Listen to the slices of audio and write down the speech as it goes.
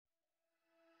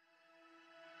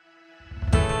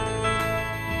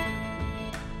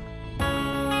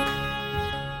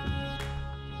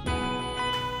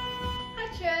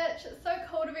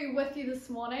be with you this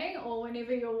morning or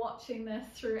whenever you're watching this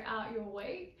throughout your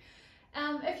week.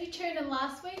 If you tuned in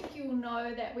last week, you'll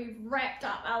know that we've wrapped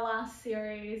up our last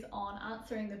series on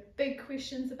answering the big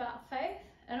questions about faith.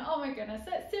 And oh my goodness,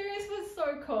 that series was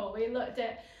so cool. We looked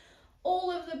at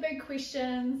all of the big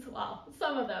questions, well,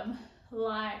 some of them,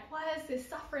 like why is there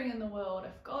suffering in the world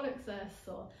if God exists,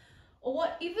 or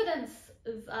what evidence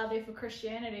are there for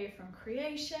Christianity from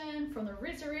creation, from the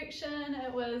resurrection.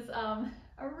 It was a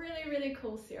really, really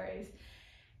cool series.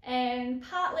 And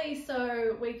partly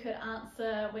so we could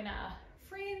answer when our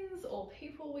friends or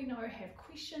people we know have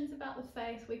questions about the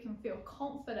faith, we can feel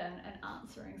confident in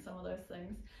answering some of those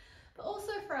things. But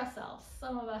also for ourselves,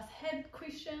 some of us had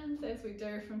questions, as we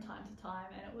do from time to time,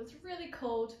 and it was really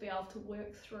cool to be able to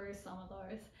work through some of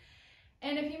those.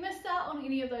 And if you missed out on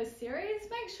any of those series,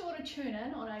 make sure to tune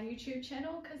in on our YouTube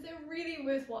channel because they're really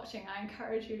worth watching. I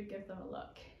encourage you to give them a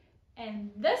look.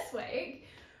 And this week,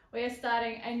 we are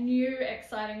starting a new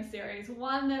exciting series,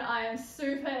 one that I am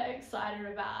super excited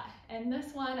about. And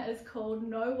this one is called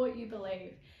Know What You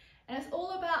Believe. And it's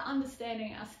all about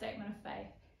understanding our statement of faith.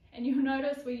 And you'll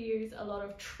notice we use a lot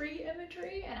of tree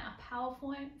imagery in our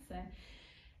PowerPoints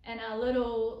and our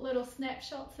little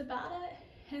snapshots about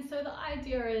it. And so the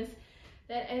idea is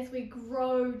that as we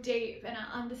grow deep in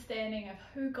our understanding of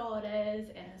who God is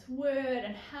and His Word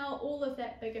and how all of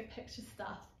that bigger picture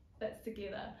stuff fits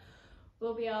together,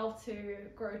 we'll be able to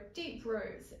grow deep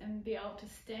roots and be able to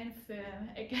stand firm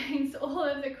against all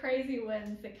of the crazy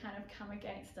winds that kind of come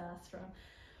against us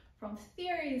from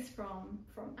theories from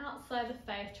outside the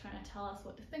faith trying to tell us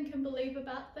what to think and believe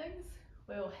about things.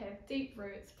 We'll have deep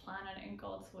roots planted in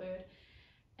God's Word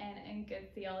and in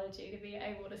good theology to be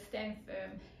able to stand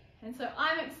firm. And so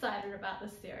I'm excited about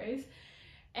this series.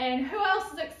 And who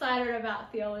else is excited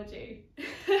about theology?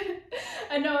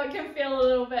 I know it can feel a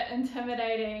little bit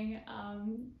intimidating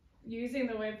using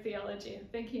the word theology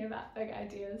and thinking about big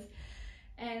ideas.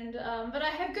 And but I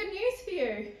have good news for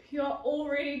you. You're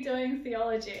already doing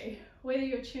theology. Whether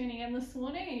you're tuning in this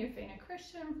morning and you've been a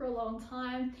Christian for a long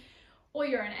time, or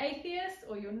you're an atheist,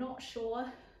 or you're not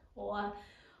sure, or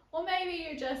maybe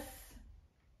you're just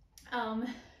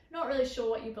not really sure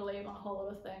what you believe on a whole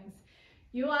lot of things.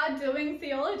 You are doing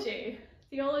theology.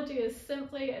 Theology is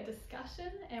simply a discussion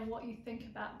and what you think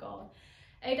about God.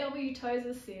 A.W.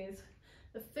 Tozer says,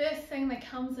 the first thing that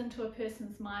comes into a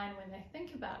person's mind when they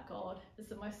think about God is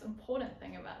the most important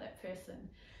thing about that person.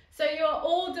 So you're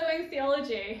all doing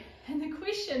theology. And the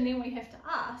question then we have to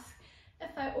ask,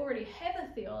 if I already have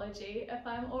a theology, if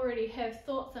I already have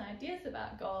thoughts and ideas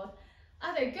about God,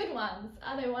 are they good ones?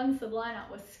 Are they ones that line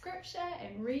up with scripture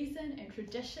and reason and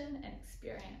tradition and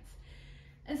experience?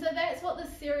 And so that's what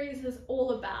this series is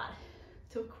all about,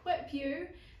 to equip you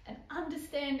in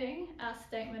understanding our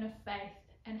statement of faith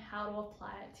and how to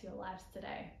apply it to your lives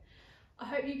today. I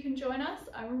hope you can join us.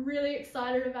 I'm really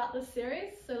excited about this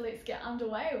series, so let's get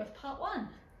underway with part 1.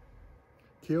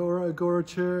 Kia ora, Agora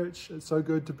Church. It's so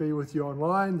good to be with you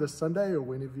online this Sunday or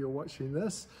whenever you're watching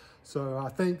this. So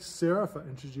thanks, Sarah, for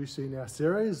introducing our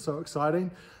series. So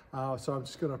exciting. So I'm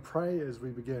just going to pray as we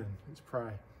begin. Let's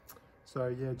pray.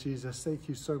 So yeah, Jesus, thank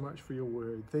you so much for your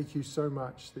word. Thank you so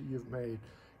much that you've made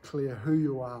clear who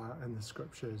you are in the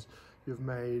scriptures. You've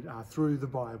made through the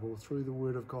Bible, through the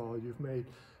word of God, you've made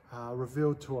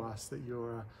revealed to us that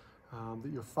you're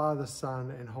Father,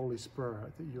 Son, and Holy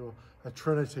Spirit, that you're a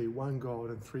Trinity, one God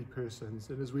in 3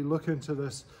 persons. And as we look into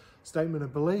this statement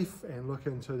of belief and look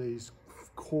into these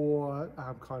core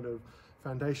kind of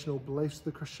foundational beliefs of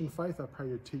the Christian faith, I pray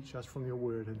you teach us from your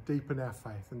word and deepen our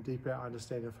faith and deepen our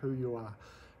understanding of who you are,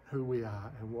 who we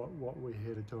are, and what we're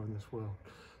here to do in this world.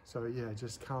 So yeah,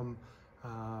 just come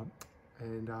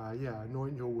and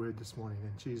anoint your word this morning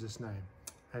in Jesus' name.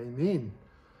 Amen.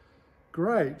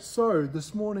 Great. So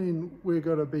this morning we're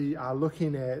going to be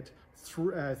looking at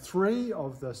 3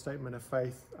 of the statement of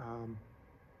faith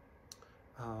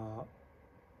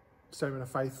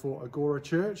for Agora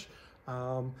Church.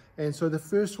 And so the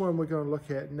first one we're going to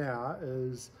look at now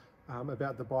is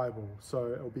about the Bible.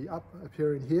 So it'll be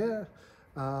appearing here.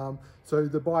 So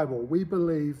the Bible, we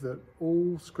believe that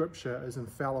all scripture is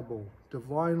infallible,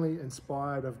 divinely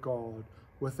inspired of God,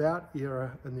 without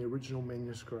error in the original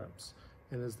manuscripts,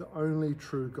 and is the only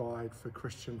true guide for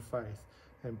Christian faith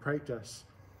and practice.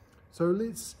 So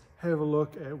let's have a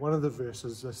look at one of the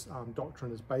verses this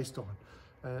doctrine is based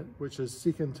on, which is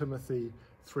 2 Timothy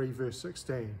 3 verse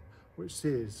 16, which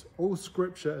says, all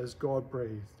scripture is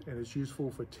God-breathed and is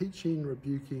useful for teaching,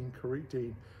 rebuking,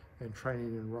 correcting, and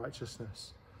training in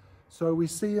righteousness. So we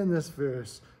see in this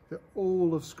verse that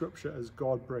all of scripture is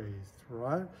God-breathed,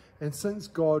 right? And since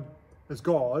God is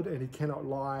God and he cannot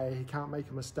lie, he can't make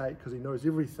a mistake because he knows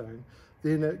everything,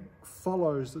 then it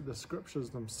follows that the scriptures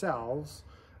themselves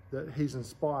that he's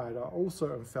inspired are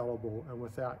also infallible and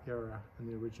without error in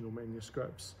the original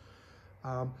manuscripts.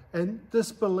 And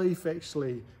this belief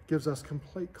actually gives us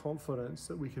complete confidence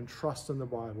that we can trust in the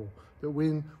Bible, that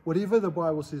when whatever the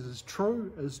Bible says is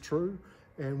true,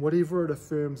 and whatever it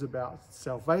affirms about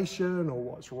salvation or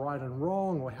what's right and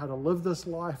wrong or how to live this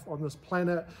life on this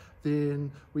planet,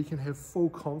 then we can have full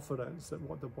confidence that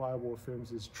what the Bible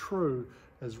affirms is true,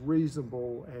 is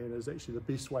reasonable, and is actually the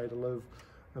best way to live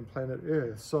on planet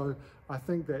Earth. So I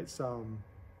think that's an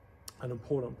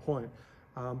important point.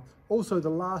 Also, the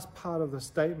last part of the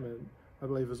statement, I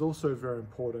believe, is also very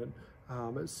important.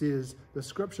 It says, the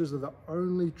scriptures are the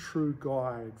only true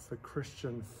guide for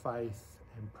Christian faith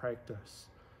and practice.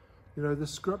 You know, the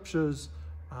scriptures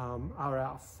are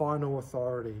our final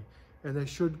authority, and they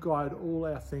should guide all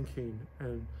our thinking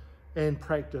and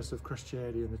practice of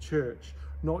Christianity in the church,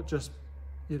 not just,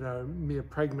 you know, mere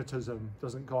pragmatism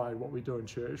doesn't guide what we do in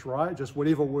church, right? Just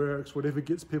whatever works, whatever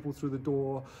gets people through the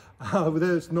door.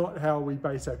 That's not how we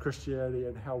base our Christianity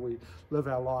and how we live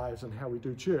our lives and how we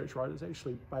do church, right? It's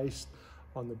actually based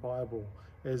on the Bible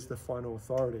as the final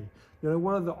authority. You know,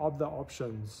 what are the other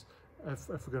options if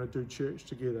we're going to do church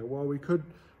together? Well, we could,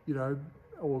 you know,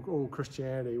 or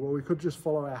Christianity, well, we could just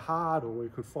follow our heart, or we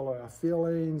could follow our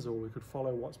feelings, or we could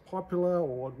follow what's popular or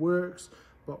what works.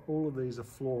 But all of these are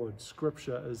flawed.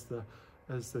 Scripture is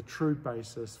the true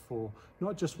basis for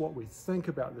not just what we think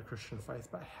about the Christian faith,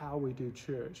 but how we do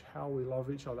church, how we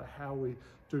love each other, how we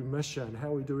do mission,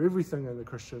 how we do everything in the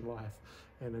Christian life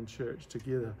and in church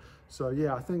together. So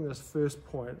yeah, I think this first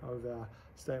point of our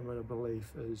statement of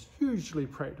belief is hugely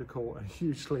practical and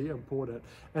hugely important.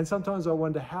 And sometimes I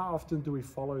wonder, how often do we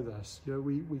follow this? You know,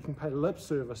 we can pay lip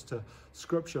service to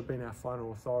Scripture being our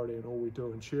final authority in all we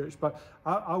do in church, but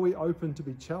are we open to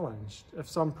be challenged? If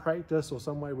some practice or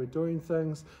some way we're doing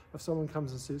things, if someone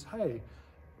comes and says, hey,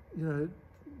 you know,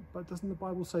 but doesn't the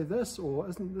Bible say this? Or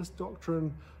isn't this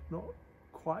doctrine not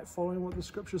quite following what the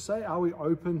Scriptures say? Are we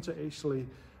open to actually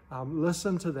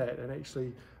listen to that and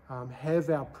actually have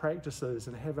our practices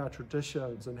and have our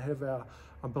traditions and have our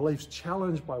beliefs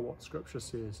challenged by what Scripture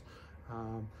says?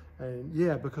 And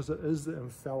yeah, because it is the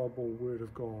infallible Word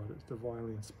of God, it's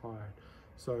divinely inspired.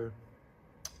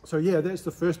 So yeah, that's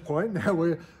the first point.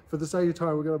 Now for the sake of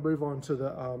time, we're going to move on to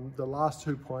the last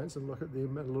 2 points and look at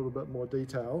them in a little bit more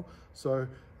detail. So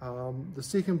the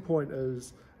second point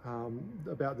is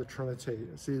about the Trinity.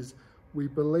 It says, we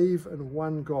believe in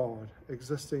one God,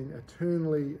 existing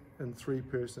eternally in three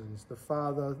persons, the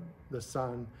Father, the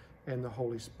Son, and the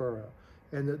Holy Spirit,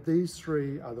 and that these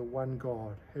three are the one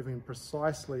God, having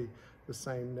precisely the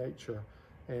same nature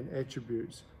and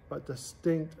attributes, but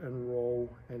distinct in role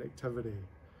and activity.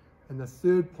 And the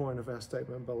third point of our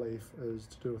statement of belief is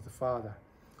to do with the Father.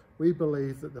 We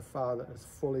believe that the Father is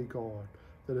fully God,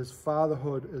 that his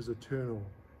fatherhood is eternal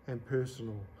and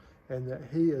personal, and that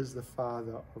he is the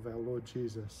Father of our Lord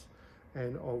Jesus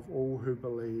and of all who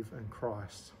believe in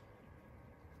Christ.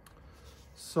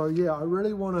 So yeah, I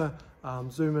really want to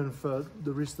zoom in for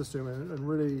the rest of the sermon and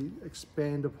really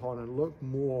expand upon and look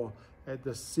more at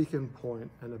the second point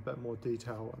in a bit more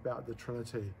detail about the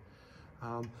Trinity.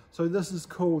 So this is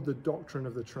called the doctrine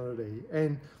of the Trinity,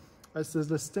 and it's a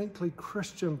distinctly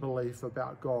Christian belief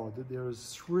about God, that there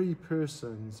is three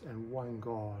persons and one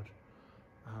God.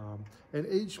 And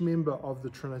each member of the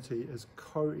Trinity is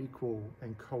co-equal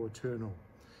and co-eternal.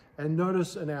 And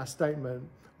notice in our statement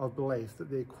of belief that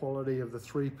the equality of the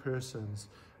three persons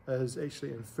is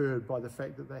actually inferred by the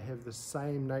fact that they have the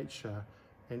same nature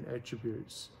and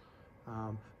attributes,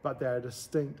 but they are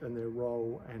distinct in their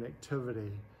role and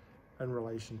activity in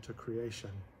relation to creation.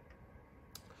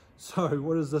 So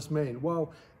what does this mean?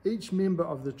 Well, each member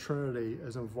of the Trinity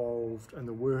is involved in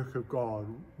the work of God,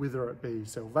 whether it be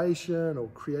salvation or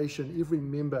creation. Every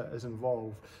member is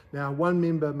involved. Now, one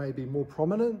member may be more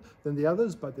prominent than the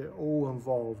others, but they're all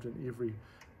involved in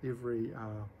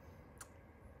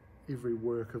every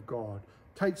work of God.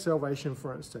 Take salvation,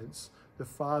 for instance. The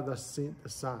Father sent the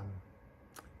Son,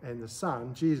 and the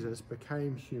Son, Jesus,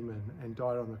 became human and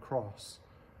died on the cross.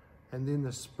 And then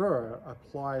the Spirit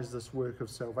applies this work of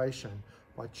salvation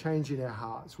by changing our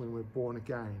hearts when we're born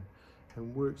again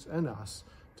and works in us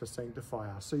to sanctify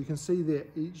us. So you can see that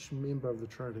each member of the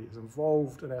Trinity is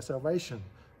involved in our salvation.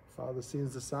 The Father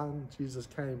sends the Son, Jesus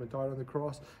came and died on the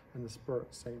cross, and the Spirit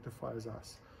sanctifies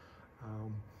us.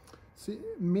 See,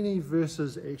 many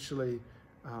verses actually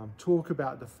talk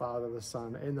about the Father, the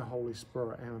Son, and the Holy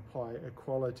Spirit and apply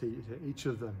equality to each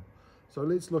of them. So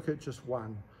let's look at just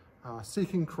one.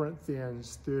 2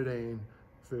 Corinthians 13,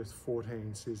 verse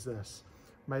 14 says this: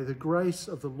 "May the grace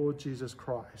of the Lord Jesus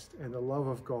Christ and the love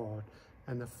of God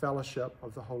and the fellowship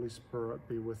of the Holy Spirit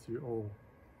be with you all."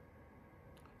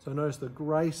 So notice the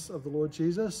grace of the Lord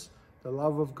Jesus, the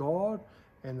love of God,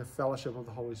 and the fellowship of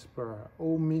the Holy Spirit,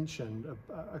 all mentioned,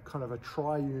 a kind of a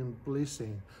triune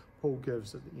blessing Paul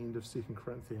gives at the end of 2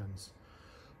 Corinthians.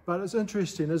 But it's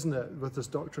interesting, isn't it, with this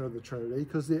doctrine of the Trinity,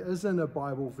 because there isn't a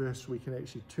Bible verse we can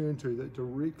actually turn to that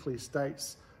directly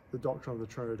states the doctrine of the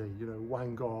Trinity,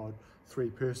 one God, three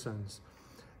persons.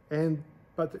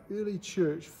 But the early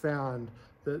church found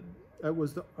that it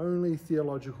was the only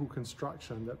theological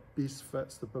construction that best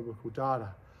fits the biblical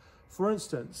data. For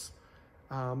instance,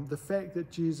 the fact that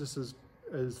Jesus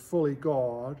is fully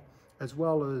God, as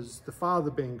well as the Father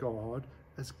being God,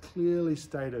 is clearly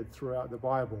stated throughout the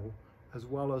Bible, as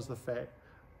well as the fact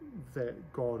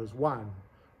that God is one.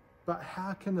 But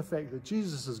how can the fact that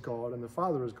Jesus is God and the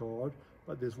Father is God,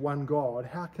 but there's one God,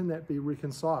 how can that be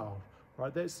reconciled?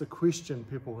 Right? That's the question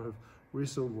people have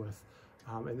wrestled with,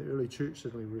 and the early church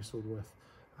certainly wrestled with.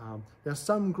 Now,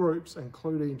 some groups,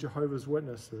 including Jehovah's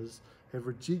Witnesses, have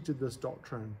rejected this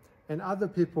doctrine, and other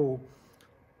people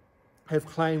have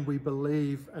claimed we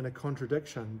believe in a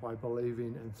contradiction by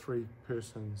believing in three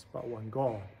persons but one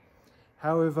God.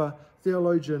 However,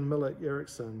 theologian Millard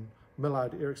Erickson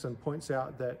points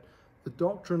out that the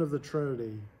doctrine of the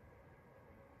Trinity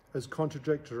is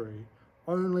contradictory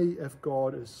only if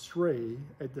God is three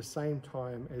at the same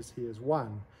time as he is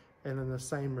one, and in the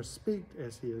same respect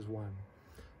as he is one.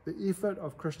 The effort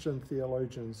of Christian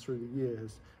theologians through the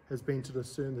years has been to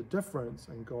discern the difference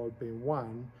in God being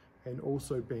one and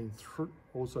also being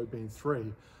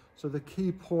three. So the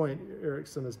key point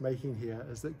Erickson is making here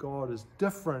is that God is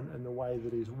different in the way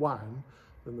that he's one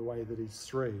than the way that he's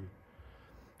three.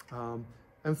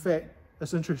 In fact,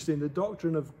 it's interesting, the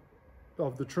doctrine of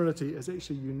the Trinity is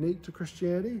actually unique to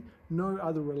Christianity. No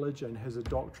other religion has a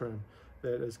doctrine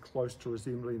that is close to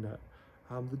resembling it.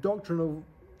 The doctrine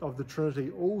of the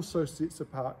Trinity also sets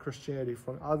apart Christianity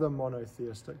from other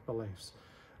monotheistic beliefs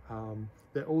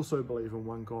that also believe in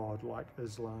one God, like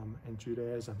Islam and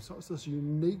Judaism. So it's this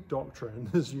unique doctrine,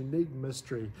 this unique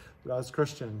mystery that us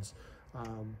Christians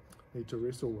need to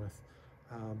wrestle with.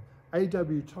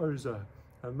 A.W. Tozer,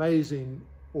 amazing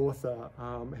author,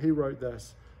 he wrote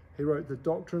this. He wrote, "The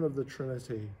doctrine of the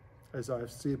Trinity, as I've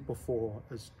said before,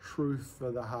 is truth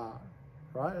for the heart."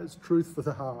 Right? It's truth for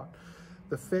the heart.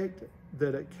 The fact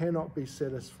that it cannot be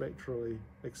satisfactorily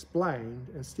explained,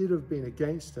 instead of being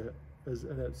against it, is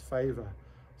in its favor.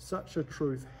 Such a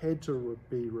truth had to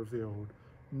be revealed.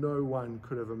 No one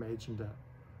could have imagined it.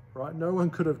 Right? No one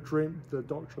could have dreamt the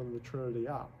doctrine of the Trinity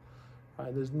up.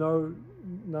 Right? There's none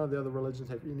of the other religions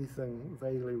have anything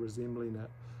vaguely resembling it.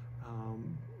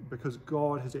 Because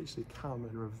God has actually come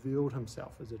and revealed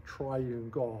himself as a triune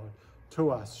God to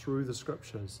us through the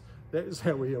scriptures. That is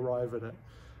how we arrive at it.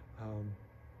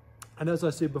 And as I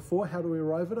said before, how do we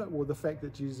arrive at it? Well, the fact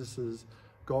that Jesus is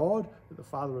God, that the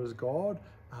Father is God,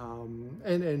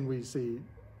 and we see,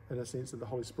 in a sense, that the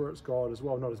Holy Spirit's God as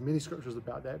well. Not as many scriptures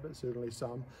about that, but certainly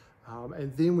some.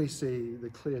 And then we see the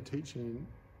clear teaching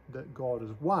that God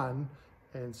is one,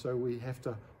 and so we have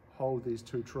to hold these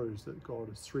two truths, that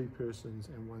God is three persons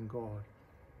and one God.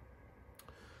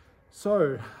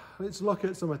 So let's look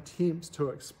at some attempts to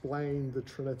explain the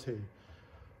Trinity.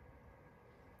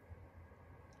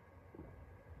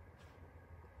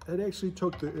 It actually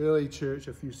took the early church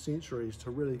a few centuries to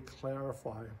really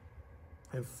clarify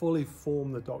and fully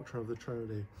form the doctrine of the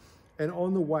Trinity. And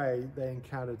on the way, they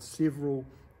encountered several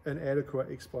inadequate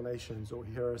explanations or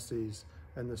heresies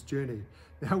in this journey.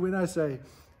 Now, when I say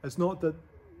it's not that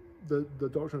the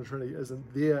doctrine of the Trinity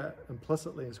isn't there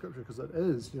implicitly in Scripture, because it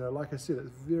is, like I said, it's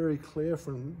very clear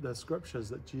from the Scriptures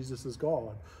that Jesus is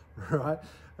God, right?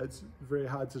 It's very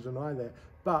hard to deny that.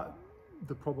 But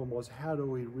the problem was, how do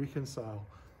we reconcile?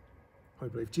 We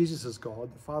believe Jesus is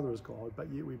God, the Father is God, but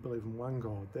yet we believe in one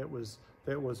God. That was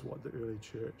what the early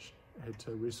church had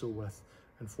to wrestle with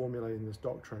in formulating this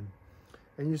doctrine.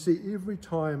 And you see, every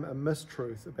time a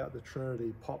mistruth about the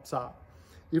Trinity pops up,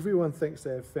 everyone thinks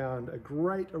they have found a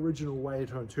great original way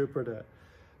to interpret it.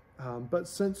 But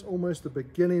since almost the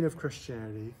beginning of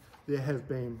Christianity, there have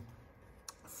been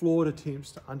flawed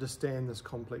attempts to understand this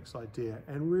complex idea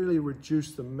and really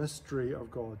reduce the mystery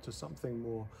of God to something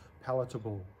more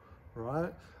palatable,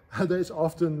 right? That's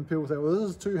often, people say, well, this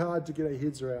is too hard to get our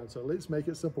heads around, so let's make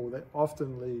it simple. That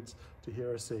often leads to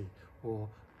heresy or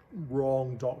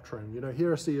wrong doctrine.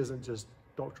 Heresy isn't just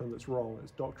doctrine that's wrong,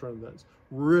 it's doctrine that's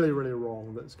really, really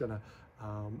wrong, that's going to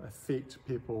affect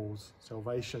people's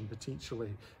salvation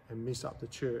potentially and mess up the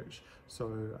church.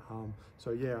 So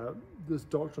yeah, this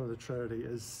doctrine of the Trinity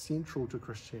is central to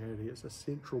Christianity. It's a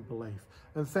central belief.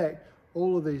 In fact,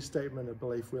 all of these statements of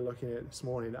belief we're looking at this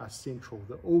morning are central,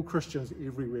 that all Christians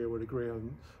everywhere would agree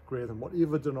on them,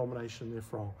 whatever denomination they're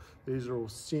from. These are all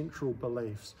central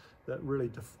beliefs that really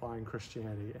define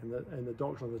Christianity, and the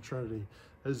doctrine of the Trinity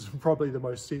is probably the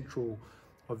most central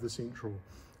of the central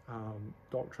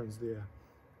doctrines there.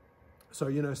 So,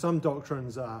 you know, some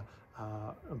doctrines are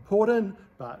important,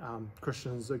 but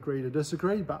Christians agree to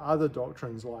disagree, but other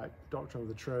doctrines like the doctrine of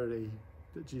the Trinity,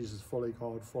 that Jesus is fully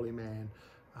God, fully man,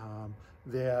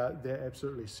 they're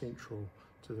absolutely central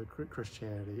to the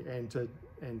Christianity, and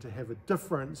to have a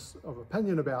difference of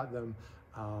opinion about them,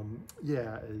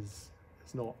 is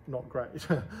not great.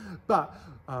 but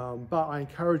I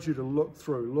encourage you to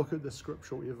look at the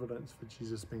scriptural evidence for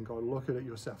Jesus being God. Look at it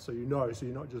yourself, so you know, so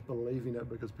you're not just believing it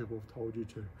because people have told you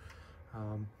to.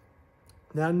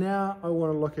 Now I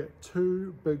want to look at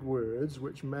two big words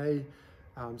which may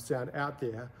sound out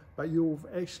there, but you've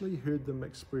actually heard them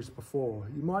expressed before.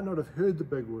 You might not have heard the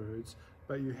big words,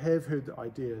 but you have heard the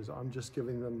ideas. I'm just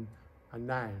giving them a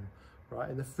name, right?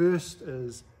 And the first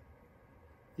is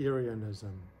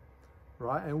Arianism,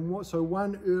 right? And so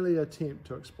one early attempt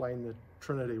to explain the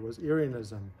Trinity was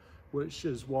Arianism, which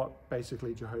is what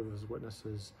basically Jehovah's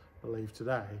Witnesses believe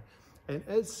today. And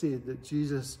it said that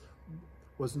Jesus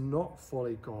was not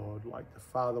fully God like the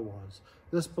Father was.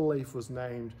 This belief was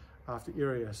named after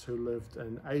Arius, who lived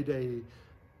in AD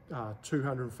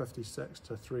 256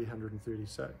 to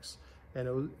 336.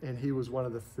 And he was one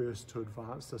of the first to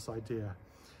advance this idea.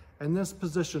 And this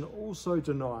position also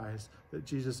denies that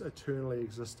Jesus eternally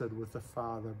existed with the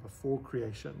Father before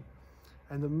creation.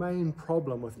 And the main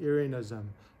problem with Arianism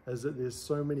is that there's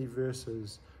so many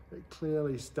verses that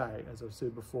clearly state, as I've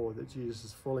said before, that Jesus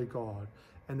is fully God.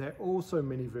 And there are also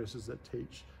many verses that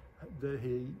teach that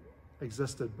he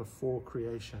existed before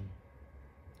creation.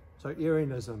 So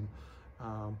Arianism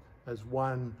is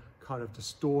one kind of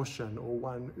distortion, or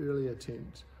one early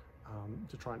attempt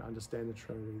to try and understand the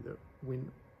Trinity that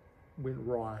went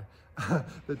awry,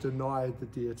 that denied the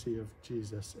deity of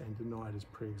Jesus and denied his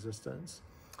pre-existence.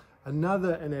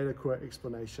 Another inadequate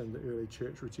explanation the early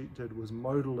church rejected was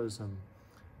modalism.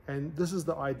 And this is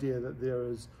the idea that there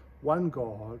is one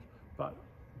God, but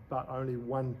only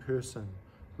one person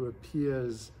who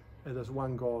appears, and this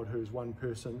one God who is one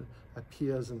person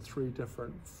appears in three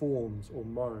different forms or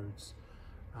modes.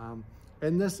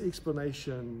 And this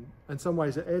explanation, in some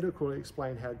ways, it adequately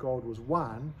explained how God was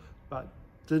one, but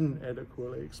didn't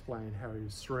adequately explain how he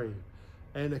was three.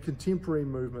 And a contemporary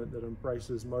movement that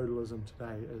embraces modalism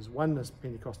today is the Oneness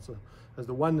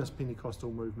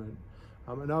Pentecostal movement.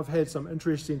 And I've had some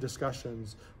interesting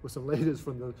discussions with some leaders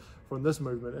from this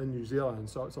movement in New Zealand,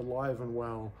 so it's alive and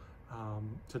well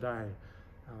today,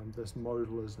 this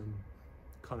modalism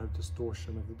kind of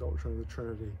distortion of the doctrine of the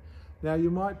Trinity. Now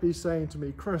you might be saying to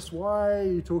me, Chris, why are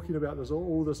you talking about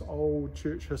all this old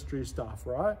church history stuff,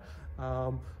 right?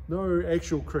 No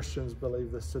actual Christians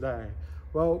believe this today.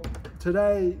 Well,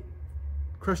 today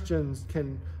Christians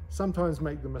can sometimes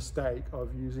make the mistake of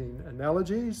using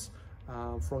analogies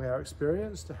from our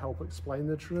experience to help explain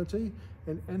the Trinity.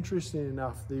 And interestingly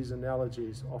enough, these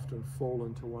analogies often fall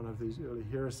into one of these early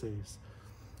heresies.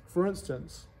 For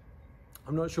instance,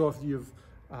 I'm not sure if you've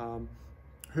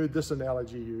heard this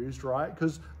analogy used, right?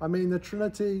 Because, I mean, the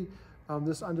Trinity,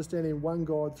 this understanding one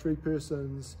God, three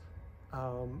persons,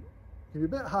 can be a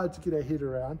bit hard to get our head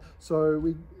around.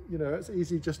 So it's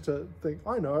easy just to think,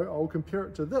 I know, I'll compare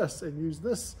it to this and use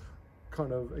this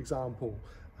kind of example.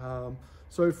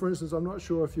 So for instance, I'm not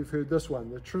sure if you've heard this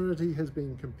one. The Trinity has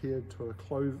been compared to a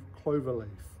clover leaf.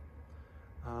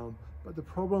 But the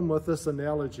problem with this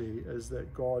analogy is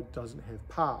that God doesn't have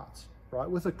parts, right?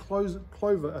 With a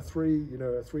clover, a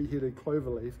three-headed clover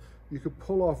leaf, you could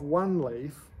pull off one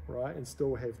leaf, right, and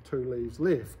still have two leaves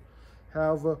left.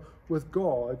 However, with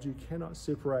God, you cannot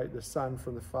separate the Son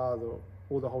from the Father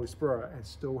or the Holy Spirit and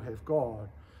still have God.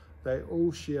 They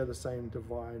all share the same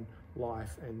divine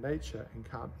life and nature and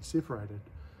can't be separated.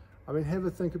 I mean, have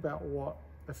a think about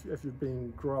if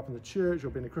you've grew up in the church or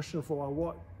been a Christian for a while,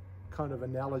 what kind of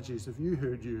analogies have you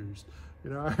heard used?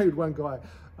 I heard one guy,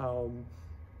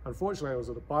 unfortunately I was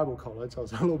at a Bible college, I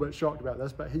was a little bit shocked about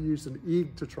this, but he used an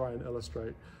egg to try and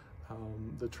illustrate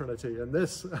the Trinity, and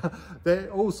that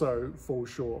also falls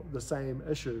short, the same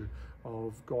issue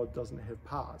of God doesn't have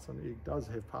parts, and the egg does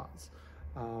have parts.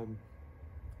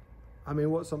 I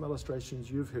mean, what some illustrations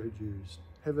you've heard used?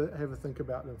 Have a think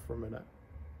about them for a minute.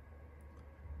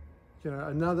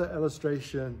 Another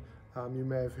illustration you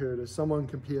may have heard, is someone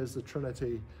compares the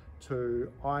Trinity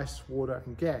to ice, water,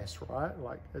 and gas, right?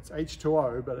 Like it's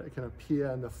H2O, but it can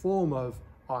appear in the form of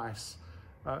ice.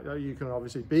 You can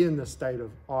obviously be in the state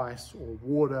of ice or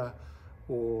water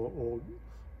or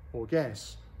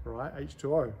gas, right?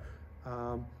 H2O.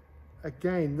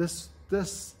 Again,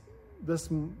 this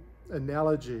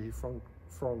analogy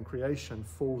from creation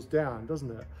falls down,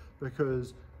 doesn't it?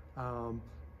 Because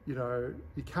you know,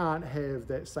 you can't have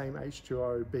that same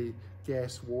H2O be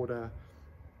gas, water,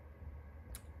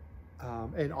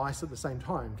 and ice at the same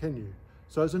time, can you?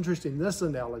 So it's interesting, this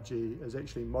analogy is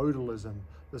actually modalism,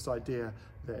 this idea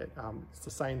that it's the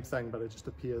same thing, but it just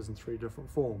appears in three different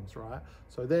forms, right?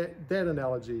 So that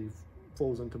analogy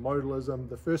falls into modalism.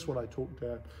 The first one I talked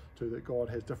to that God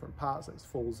has different parts, that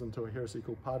falls into a heresy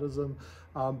called partism.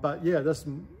 But yeah,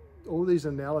 all these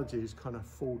analogies kind of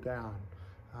fall down.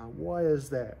 Why is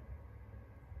that?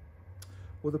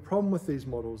 Well, the problem with these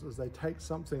models is they take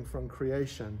something from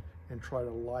creation and try to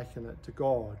liken it to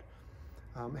God.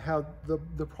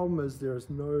 The problem is there is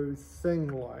no thing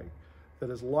that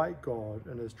is like God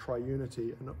in his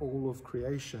triunity in all of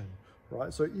creation,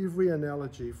 right? So every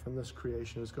analogy from this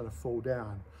creation is going to fall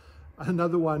down.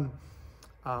 Another one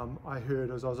I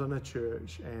heard as I was in a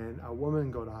church, and a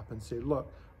woman got up and said,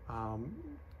 look,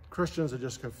 Christians are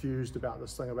just confused about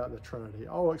this thing about the Trinity.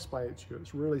 I'll explain it to you.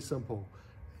 It's really simple.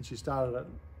 And she started it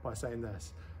by saying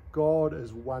this: God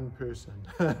is one person.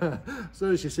 As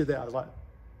soon as she said that, I was like,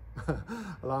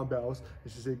 alarm bells.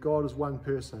 And she said, God is one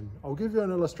person. I'll give you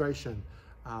an illustration.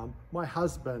 My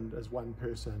husband is one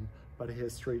person, but he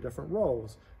has three different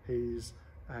roles. He's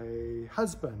a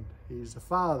husband, he's a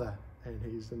father, and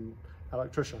he's an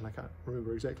electrician. I can't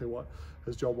remember exactly what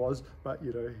his job was, but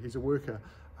you know, he's a worker.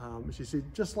 She said,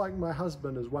 just like my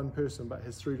husband is one person but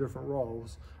has three different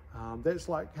roles, that's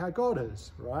like how God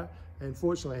is, right? And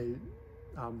fortunately,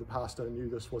 the pastor knew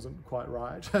this wasn't quite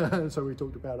right, so we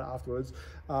talked about it afterwards.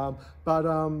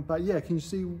 But yeah, can you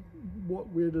see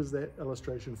where does that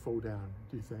illustration fall down,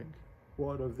 do you think?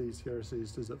 What of these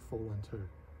heresies does it fall into?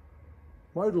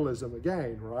 Modalism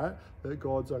again, right? That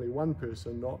God's only one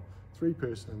person, not three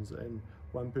persons, and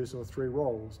one person with three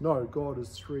roles. No, God is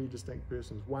three distinct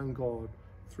persons, one God,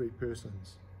 three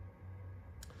persons.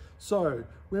 So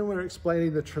when we're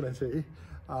explaining the Trinity,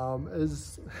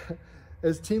 as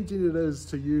tempting it is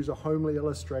to use a homely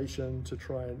illustration to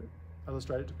try and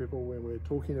illustrate it to people when we're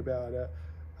talking about it,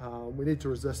 we need to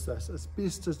resist this. It's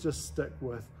best to just stick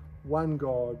with one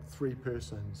God, three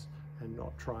persons, and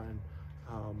not try and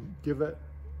give it,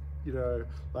 you know,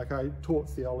 like I taught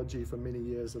theology for many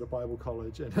years at a Bible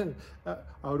college, and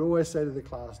I would always say to the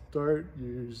class, don't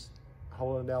use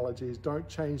whole analogies, don't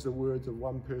change the words of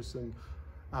one person,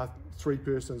 three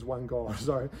persons, one God.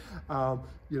 So,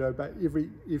 you know, but every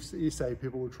essay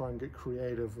people will try and get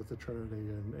creative with the Trinity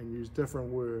and use different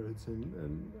words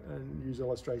and use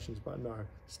illustrations, but no,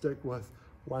 stick with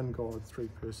one God, three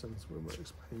persons when we're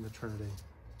explaining the Trinity.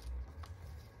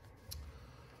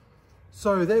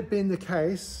 So that being the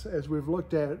case, as we've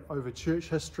looked at over church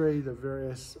history, the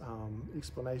various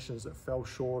explanations that fell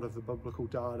short of the biblical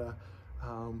data,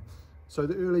 so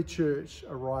the early church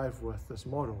arrived with this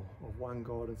model of one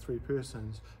God and three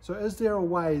persons. So is there a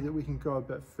way that we can go a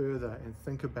bit further and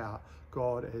think about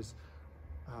God as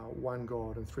one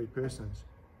God and three persons?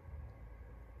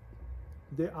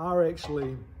 There are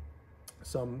actually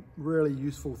some really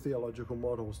useful theological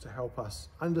models to help us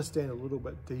understand a little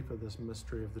bit deeper this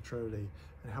mystery of the Trinity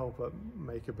and help it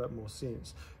make a bit more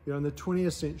sense. You know, in the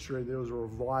 20th century, there was a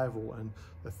revival in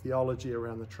the theology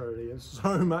around the Trinity, and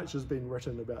so much has been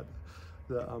written about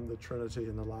the Trinity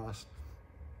in the last,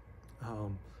 I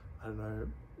don't know,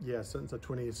 yeah, since the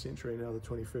 20th century, now the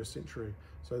 21st century.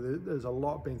 So there's a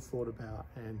lot being thought about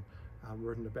and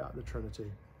written about the Trinity.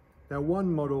 Now,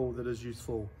 one model that is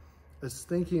useful is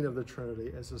thinking of the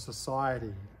Trinity as a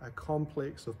society, a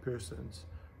complex of persons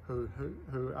who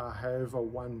are however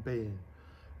one being.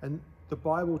 And the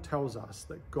Bible tells us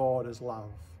that God is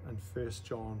love in 1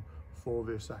 John 4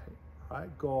 verse 8,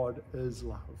 right? God is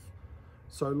love.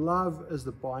 So love is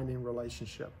the binding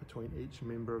relationship between each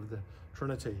member of the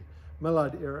Trinity.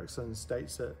 Millard Erickson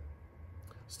states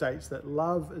that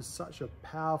love is such a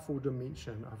powerful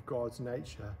dimension of God's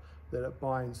nature that it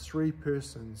binds three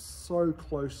persons so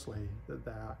closely that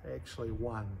they are actually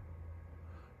one,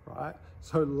 right?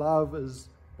 So love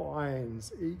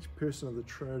binds each person of the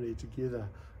Trinity together.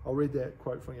 I'll read that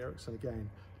quote from Erickson again.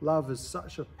 Love is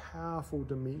such a powerful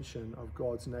dimension of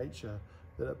God's nature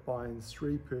that it binds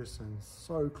three persons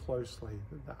so closely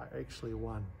that they are actually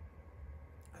one.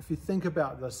 If you think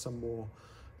about this some more,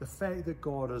 the fact that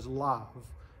God is love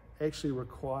actually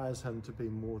requires him to be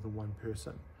more than one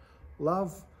person.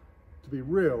 Love, to be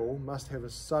real, must have a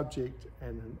subject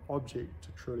and an object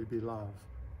to truly be love,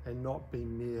 and not be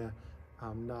mere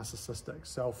narcissistic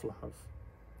self-love.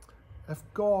 If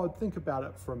God, think about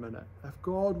it for a minute, if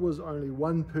God was only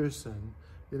one person,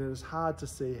 then it is hard to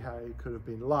see how he could have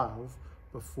been love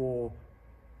before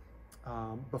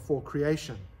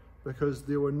creation, because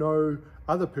there were no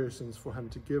other persons for him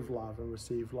to give love and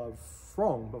receive love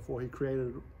from before he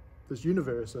created this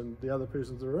universe and the other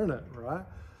persons that are in it, right?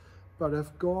 But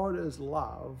if God is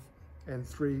love and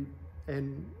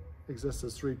exists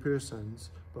as three persons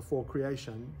before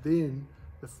creation, then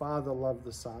the Father loved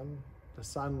the Son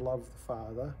loved the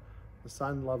Father, the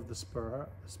Son loved the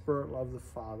Spirit loved the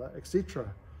Father,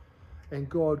 etc. And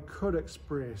God could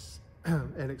express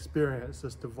and experience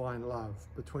this divine love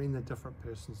between the different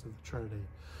persons of the Trinity.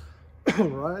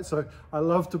 Right? So I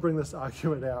love to bring this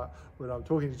argument out when I'm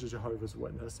talking to Jehovah's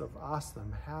Witness. I've asked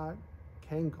them, how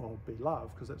can God be love?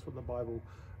 Because that's what the Bible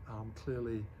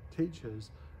clearly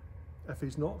teaches, if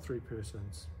he's not three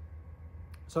persons.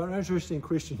 So an interesting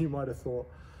question you might have thought,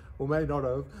 or may not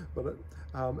have, but it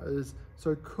is,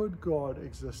 so could God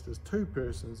exist as two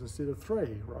persons instead of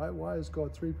three, right? Why is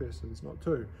God three persons, not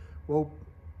two? Well,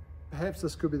 perhaps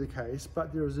this could be the case,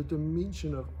 but there is a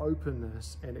dimension of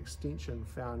openness and extension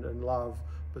found in love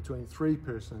between three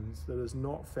persons that is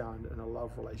not found in a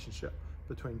love relationship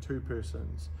between two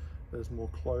persons that is more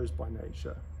closed by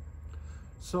nature.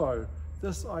 So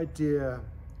this idea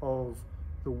of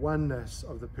the oneness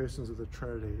of the persons of the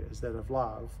Trinity is that of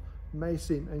love may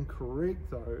seem incorrect,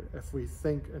 though, if we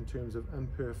think in terms of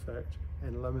imperfect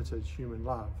and limited human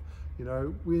love. You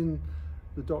know, when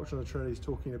the doctrine of the Trinity is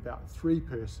talking about three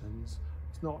persons,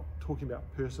 it's not talking about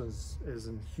persons as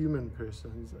in human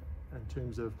persons in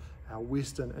terms of our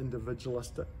Western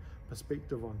individualistic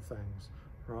perspective on things,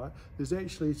 right? There's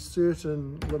actually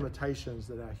certain limitations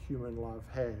that our human love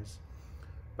has,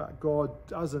 but God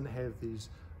doesn't have these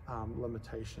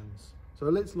limitations. So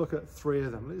let's look at three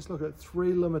of them. Let's look at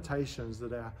three limitations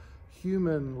that our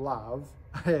human love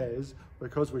has,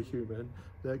 because we're human,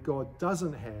 that God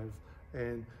doesn't have,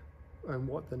 and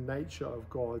what the nature of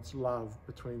God's love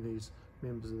between these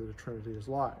members of the Trinity is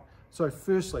like. So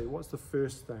firstly, what's the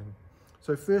first thing?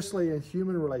 So firstly, in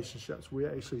human relationships,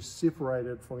 we're actually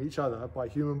separated from each other by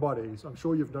human bodies. I'm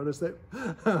sure you've noticed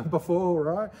that before,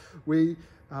 right?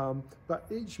 But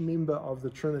each member of the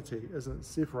Trinity isn't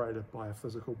separated by a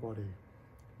physical body.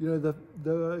 You know,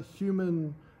 the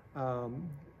human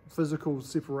physical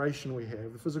separation we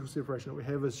have, the physical separation that we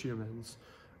have as humans,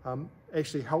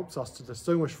 actually helps us to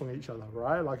distinguish from each other,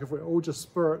 right? Like if we're all just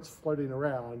spirits floating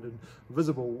around and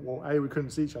visible, well, A, we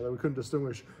couldn't see each other, we couldn't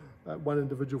distinguish one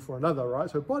individual for another, right?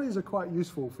 So bodies are quite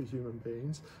useful for human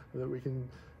beings, that we can,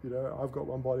 you know, I've got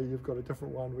one body, you've got a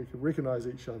different one, we can recognize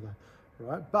each other,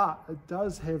 right? But it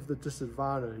does have the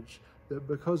disadvantage that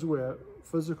because we're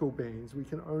physical beings, we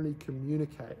can only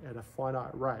communicate at a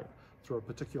finite rate through a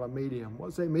particular medium.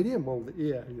 What's that medium? Well,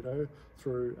 the air, you know,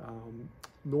 through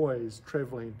noise,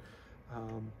 traveling.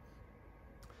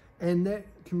 And that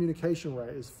communication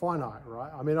rate is finite,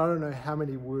 right? I mean, I don't know how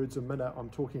many words a minute I'm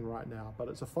talking right now, but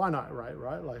it's a finite rate,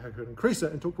 right? Like I could increase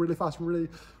it and talk really fast, really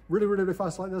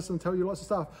fast like this and tell you lots of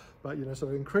stuff. But, you know, so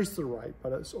increase the rate,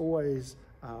 but it's always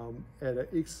at an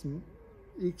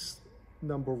X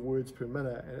number of words per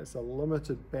minute, and it's a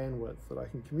limited bandwidth that I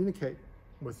can communicate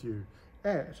with you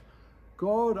at.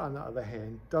 God, on the other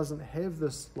hand, doesn't have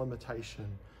this limitation.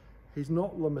 He's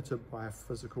not limited by a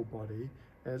physical body,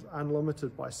 and is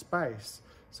unlimited by space.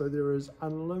 So there is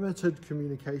unlimited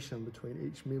communication between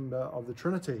each member of the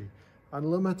Trinity,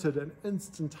 unlimited and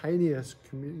instantaneous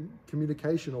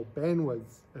communication, or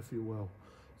bandwidth, if you will.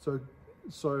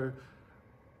 So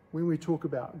when we talk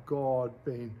about God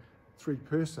being three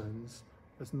persons,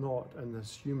 it's not in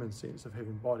this human sense of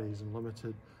having bodies and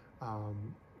limited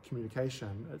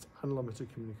communication. It's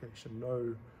unlimited communication,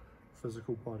 no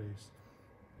physical bodies.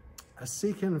 A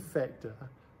second factor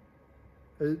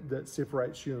that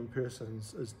separates human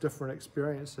persons is different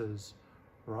experiences,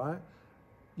 right?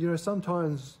 You know,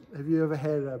 sometimes, have you ever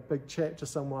had a big chat to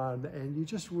someone and you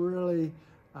just really,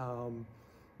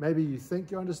 maybe you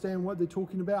think you understand what they're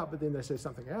talking about, but then they say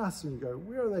something else and you go,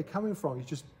 where are they coming from? You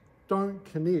just don't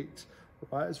connect,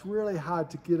 right? It's really hard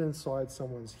to get inside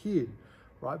someone's head,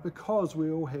 right? Because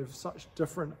we all have such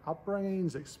different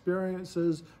upbringings,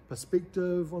 experiences,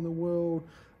 perspective on the world,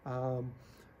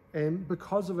 and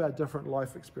because of our different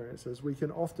life experiences, we can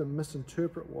often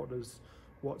misinterpret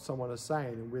what someone is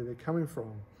saying and where they're coming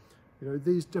from. You know,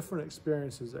 these different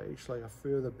experiences are actually a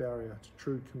further barrier to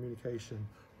true communication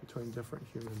between different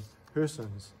human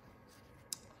persons.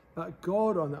 But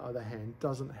God, on the other hand,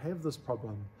 doesn't have this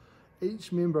problem.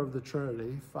 Each member of the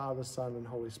Trinity, Father, Son, and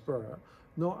Holy Spirit,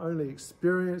 not only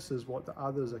experiences what the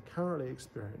others are currently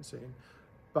experiencing,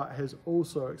 but has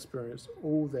also experienced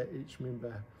all that each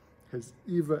member has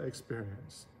ever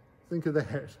experienced. Think of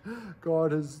that.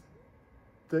 God has,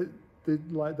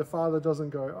 like the Father doesn't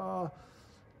go,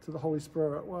 to the Holy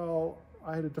Spirit, well,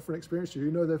 I had a different experience.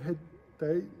 You know,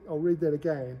 I'll read that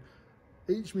again.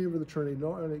 Each member of the Trinity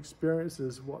not only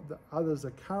experiences what the others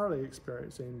are currently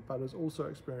experiencing, but has also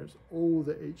experienced all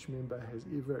that each member has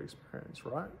ever experienced,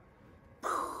 right?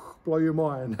 Blow your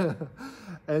mind.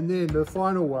 And then the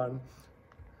final one,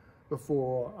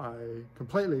 before I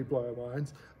completely blow our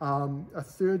minds, a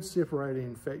third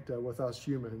separating factor with us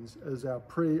humans is our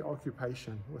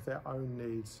preoccupation with our own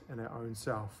needs and our own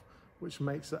self, which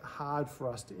makes it hard for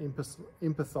us to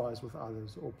empathize with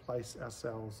others or place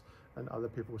ourselves in other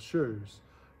people's shoes,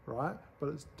 right? But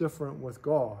it's different with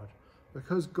God.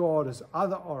 Because God is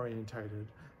other-orientated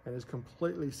and is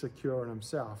completely secure in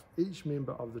himself, each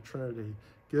member of the Trinity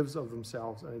gives of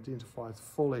themselves and identifies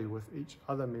fully with each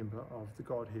other member of the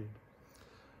Godhead.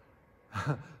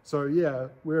 So yeah,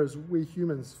 whereas we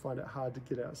humans find it hard to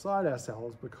get outside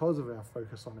ourselves because of our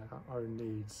focus on our own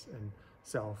needs and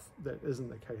self, that isn't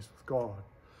the case with God.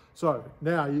 So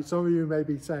now some of you may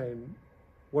be saying,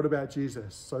 what about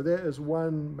Jesus? So that is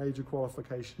one major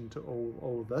qualification to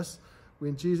all of this.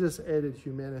 When Jesus added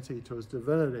humanity to his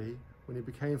divinity, when he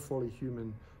became fully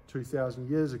human 2,000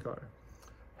 years ago.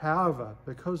 However,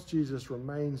 because Jesus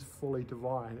remains fully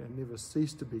divine and never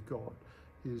ceased to be God,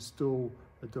 he is still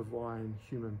a divine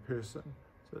human person.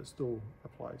 So it still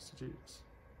applies to Jesus.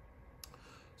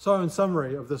 So in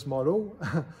summary of this model,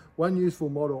 one useful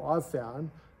model I've found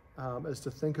is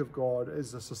to think of God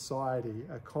as a society,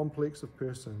 a complex of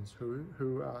persons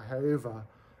who are, however,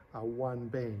 are one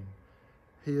being.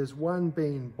 He is one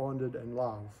being bonded in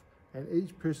love, and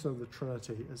each person of the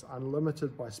Trinity is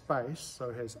unlimited by space,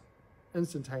 so has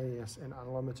instantaneous and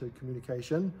unlimited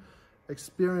communication,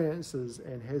 experiences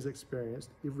and has experienced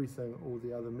everything all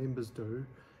the other members do,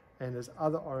 and is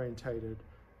other-orientated,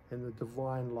 and the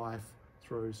divine life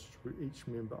through each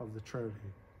member of the Trinity.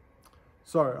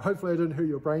 So hopefully I didn't hurt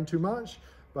your brain too much,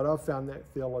 but I've found that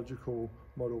theological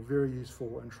model very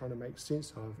useful in trying to make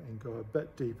sense of and go a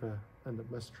bit deeper in the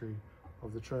mystery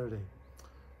of the Trinity.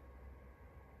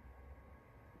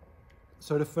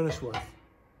 So to finish with,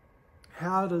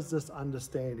 how does this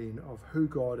understanding of who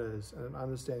God is and an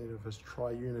understanding of his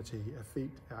triunity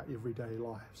affect our everyday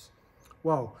lives?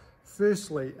 Well,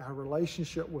 firstly, our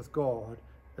relationship with God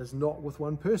is not with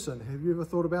one person. Have you ever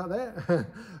thought about that?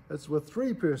 It's with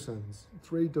three persons,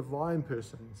 three divine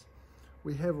persons.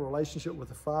 We have a relationship with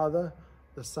the Father,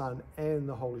 the Son, and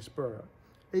the Holy Spirit.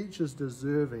 Each is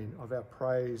deserving of our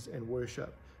praise and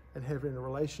worship, and having a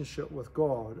relationship with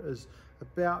God is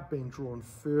about being drawn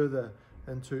further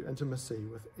into intimacy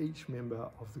with each member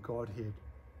of the Godhead.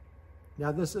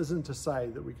 Now, this isn't to say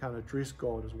that we can't address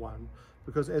God as one,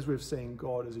 because as we've seen,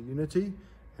 God is a unity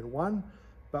and one,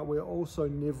 but we're also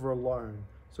never alone.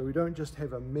 So we don't just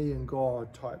have a me and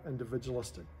God type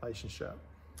individualistic relationship.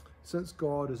 Since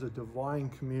God is a divine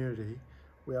community,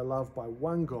 we are loved by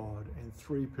one God and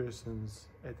three persons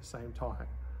at the same time.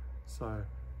 So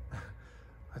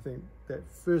I think that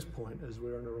first point is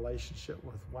we're in a relationship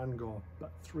with one God,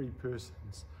 but three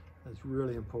persons is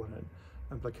really important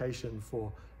implication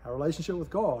for our relationship with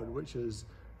God, which is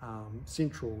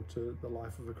central to the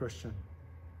life of a Christian.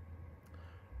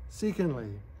 Secondly,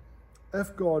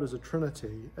 if God is a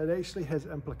Trinity, it actually has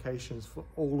implications for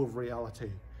all of reality.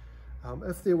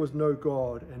 If there was no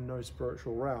God and no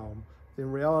spiritual realm, then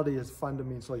reality is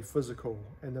fundamentally physical,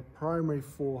 and the primary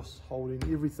force holding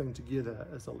everything together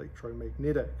is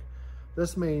electromagnetic.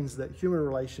 This means that human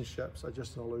relationships are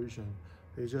just an illusion.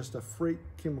 They're just a freak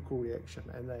chemical reaction,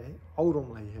 and they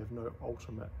ultimately have no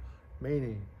ultimate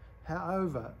meaning.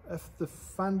 However, if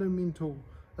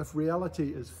reality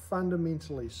is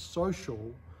fundamentally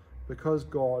social, because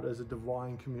God is a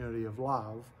divine community of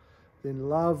love, then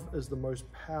love is the most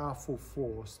powerful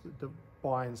force that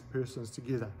binds persons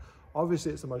together.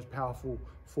 Obviously, it's the most powerful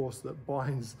force that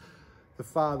binds the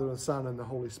Father and Son and the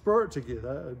Holy Spirit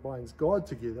together. It binds God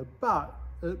together, but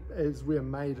as we are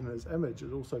made in his image,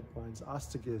 it also binds us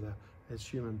together as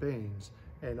human beings,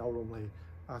 and ultimately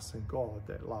us and God,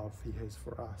 that love he has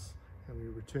for us, and we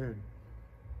return.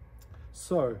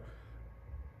 So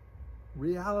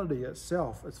reality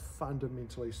itself is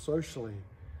fundamentally socially.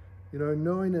 You know,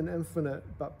 knowing an infinite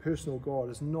but personal God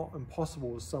is not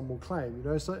impossible, as some will claim.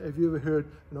 You know, so have you ever heard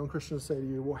a non-Christian say to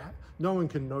you, well, no one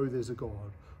can know there's a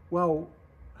God? Well,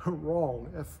 wrong.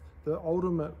 If the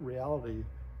ultimate reality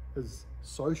is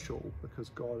social because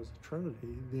God is a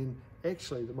Trinity, then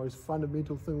actually the most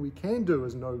fundamental thing we can do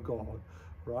is know God,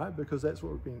 right? Because that's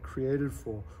what we've been created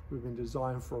for. We've been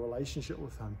designed for a relationship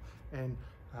with Him, and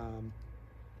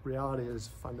reality is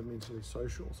fundamentally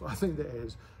social. So I think that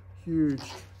has huge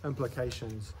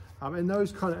implications, and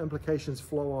those kind of implications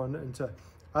flow on into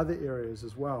other areas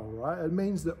as well, right? It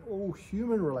means that all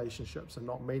human relationships are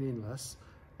not meaningless,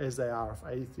 as they are if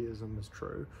atheism is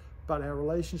true, but our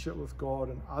relationship with God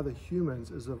and other humans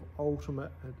is of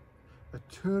ultimate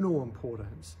eternal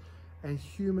importance, and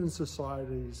human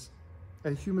society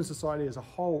as a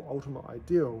whole ultimate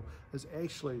ideal is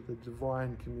actually the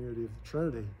divine community of the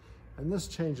Trinity. And this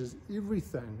changes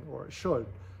everything, or it should,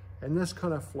 and this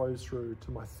kind of flows through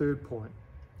to my third point.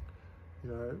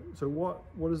 So what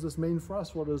does this mean for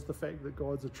us? What is the fact that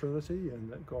God's a Trinity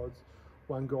and that God's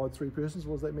one God, three persons?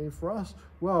 What does that mean for us?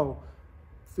 Well,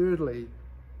 thirdly,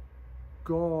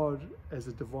 God as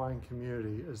a divine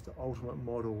community is the ultimate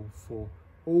model for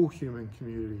all human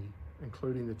community,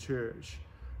 including the church.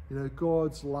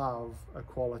 God's love,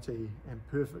 equality, and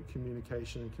perfect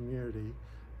communication and community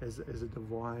as a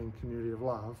divine community of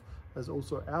love is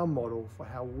also our model for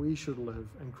how we should live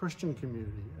in Christian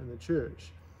community in the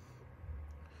church.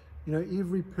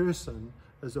 Every person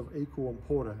is of equal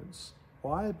importance.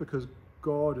 Why? Because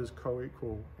God is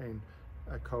co-equal and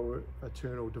a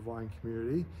co-eternal divine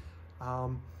community.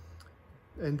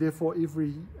 And therefore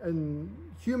in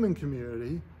human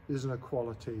community there's an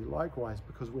equality likewise,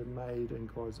 because we're made in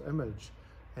God's image,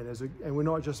 and we're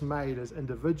not just made as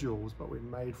individuals, but we're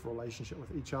made for relationship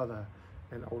with each other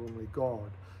and ultimately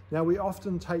God. Now, we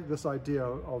often take this idea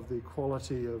of the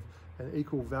equality of an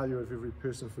equal value of every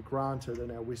person for granted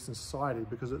in our Western society,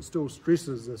 because it still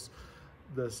stresses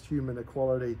this human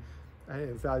equality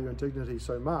and value and dignity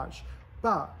so much.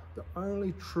 But the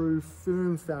only true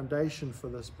firm foundation for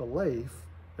this belief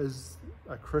is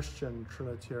a Christian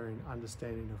Trinitarian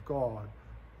understanding of God,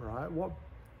 right?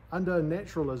 Under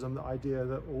naturalism, the idea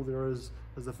that all there is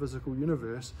the physical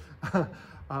universe,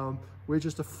 we're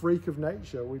just a freak of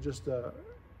nature. We're just a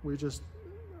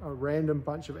random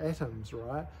bunch of atoms,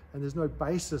 right? And there's no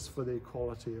basis for the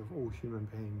equality of all human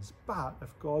beings. But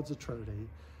if God's a Trinity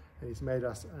and He's made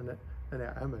us in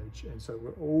our image, and so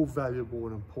we're all valuable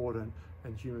and important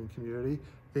in human community,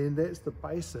 then that's the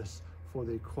basis for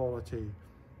the equality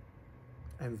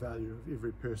and value of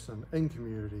every person in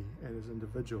community and as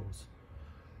individuals.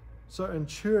 So in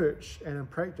church and in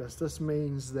practice, this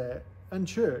means that in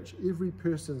church, every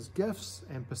person's gifts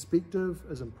and perspective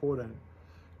is important.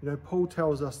 Paul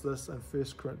tells us this in 1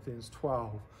 Corinthians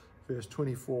 12, verse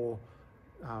 24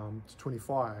 to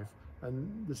 25.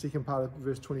 And the second part of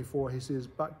verse 24, he says,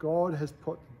 "But God has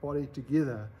put the body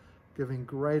together, giving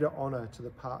greater honor to the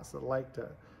parts that lacked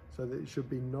it, so that there should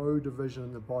be no division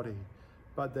in the body,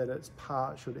 but that its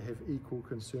parts should have equal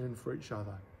concern for each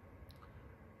other."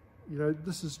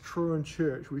 This is true in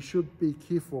church. We should be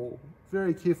careful,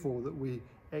 very careful, that we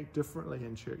act differently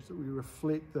in church, that we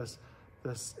reflect this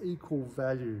equal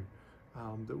value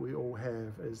that we all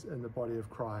have as in the body of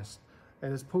Christ.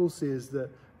 And as Paul says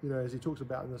that, as he talks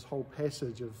about in this whole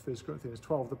passage of 1 Corinthians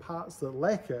 12, the parts that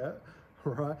lack it,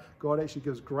 right, God actually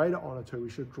gives greater honor to, we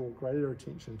should draw greater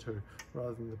attention to,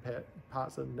 rather than the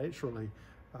parts that naturally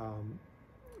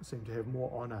seem to have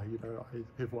more honor, the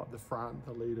people up the front,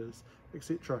 the leaders,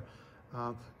 etc.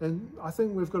 And I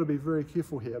think we've got to be very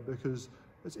careful here, because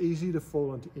it's easy to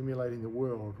fall into emulating the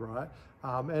world, right?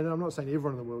 And I'm not saying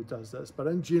everyone in the world does this, but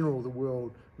in general, the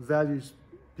world values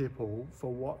people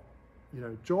for what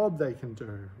job they can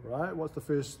do, right? What's the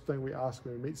first thing we ask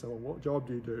when we meet someone? What job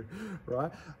do you do,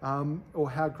 right? Or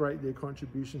how great their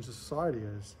contribution to society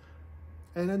is.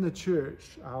 And in the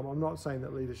church, I'm not saying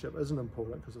that leadership isn't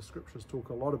important, because the scriptures talk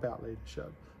a lot about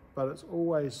leadership, but it's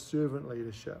always servant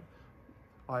leadership,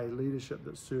 i.e. leadership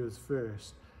that serves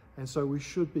first. And so we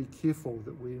should be careful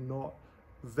that we're not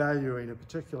valuing a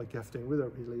particular gifting, whether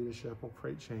it be leadership or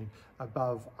preaching,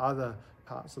 above other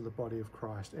parts of the body of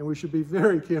Christ. And we should be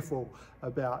very careful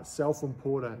about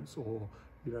self-importance or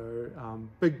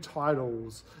big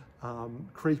titles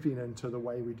creeping into the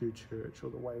way we do church or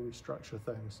the way we structure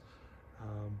things.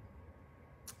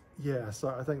 So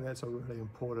I think that's a really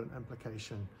important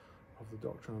implication of the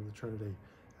doctrine of the Trinity.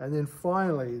 And then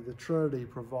finally, the Trinity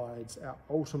provides our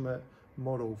ultimate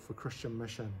model for Christian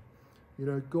mission.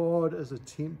 God is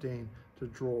attempting to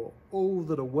draw all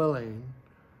that are willing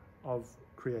of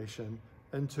creation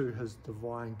into His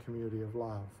divine community of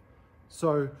love.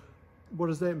 So what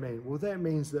does that mean? Well, that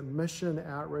means that mission,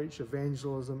 outreach,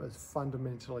 evangelism is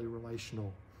fundamentally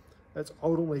relational. It's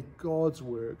ultimately God's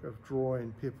work of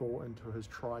drawing people into His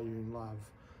triune love.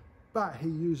 but he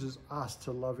uses us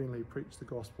to lovingly preach the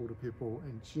gospel to people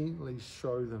and gently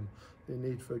show them their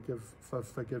need for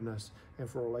forgiveness and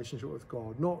for a relationship with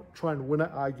God. Not try and win an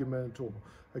argument or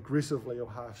aggressively or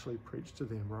harshly preach to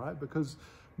them, right? Because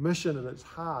mission at its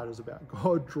heart is about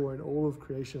God drawing all of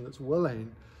creation that's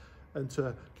willing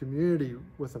into community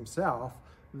with himself.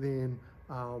 Then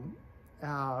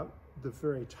the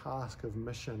very task of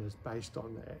mission is based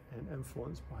on that and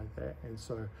influenced by that. And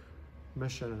so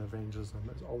mission and evangelism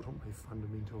is ultimately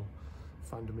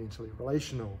fundamentally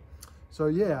relational. So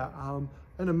yeah,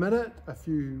 in a minute, a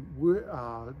few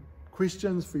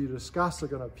questions for you to discuss are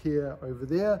going to appear over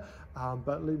there,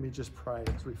 but let me just pray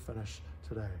as we finish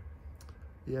today.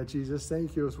 Yeah, Jesus,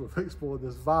 thank you as we've explored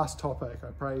this vast topic.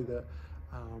 I pray that,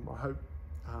 I hope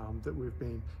that we've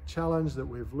been challenged, that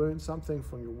we've learned something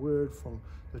from your word, from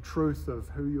the truth of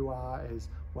who you are as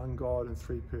one God in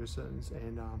three persons.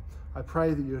 And I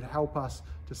pray that you'd help us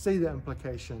to see the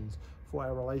implications for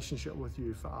our relationship with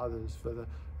you, for others, for the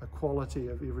equality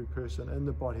of every person in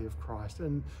the body of Christ,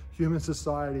 in human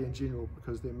society in general,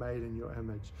 because they're made in your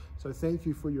image. So thank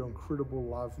you for your incredible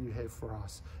love you have for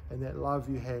us, and that love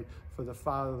you had for the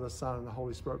Father, the Son, and the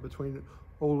Holy Spirit between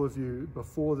all of you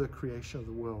before the creation of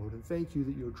the world. And thank you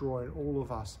that you're drawing all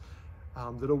of us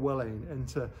that are willing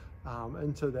into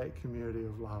that community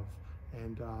of love.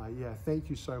 And yeah, thank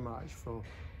you so much for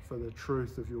the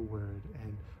truth of your word,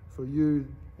 and for you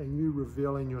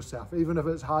revealing yourself, even if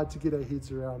it's hard to get our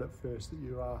heads around at first, that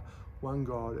you are one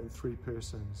God in three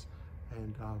persons,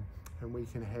 and we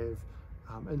can have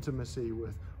intimacy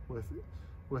with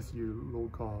you,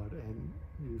 Lord God, and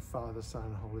you, Father, Son,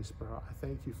 and Holy Spirit. I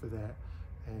thank you for that.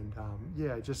 And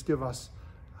yeah, just give us,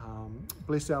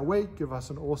 bless our week, give us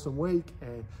an awesome week,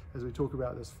 and as we talk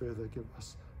about this further, give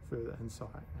us further insight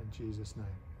in Jesus' name.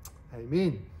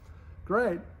 Amen.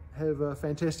 Great. Have a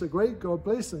fantastic week. God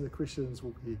bless, and the questions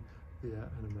will be there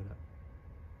in a minute.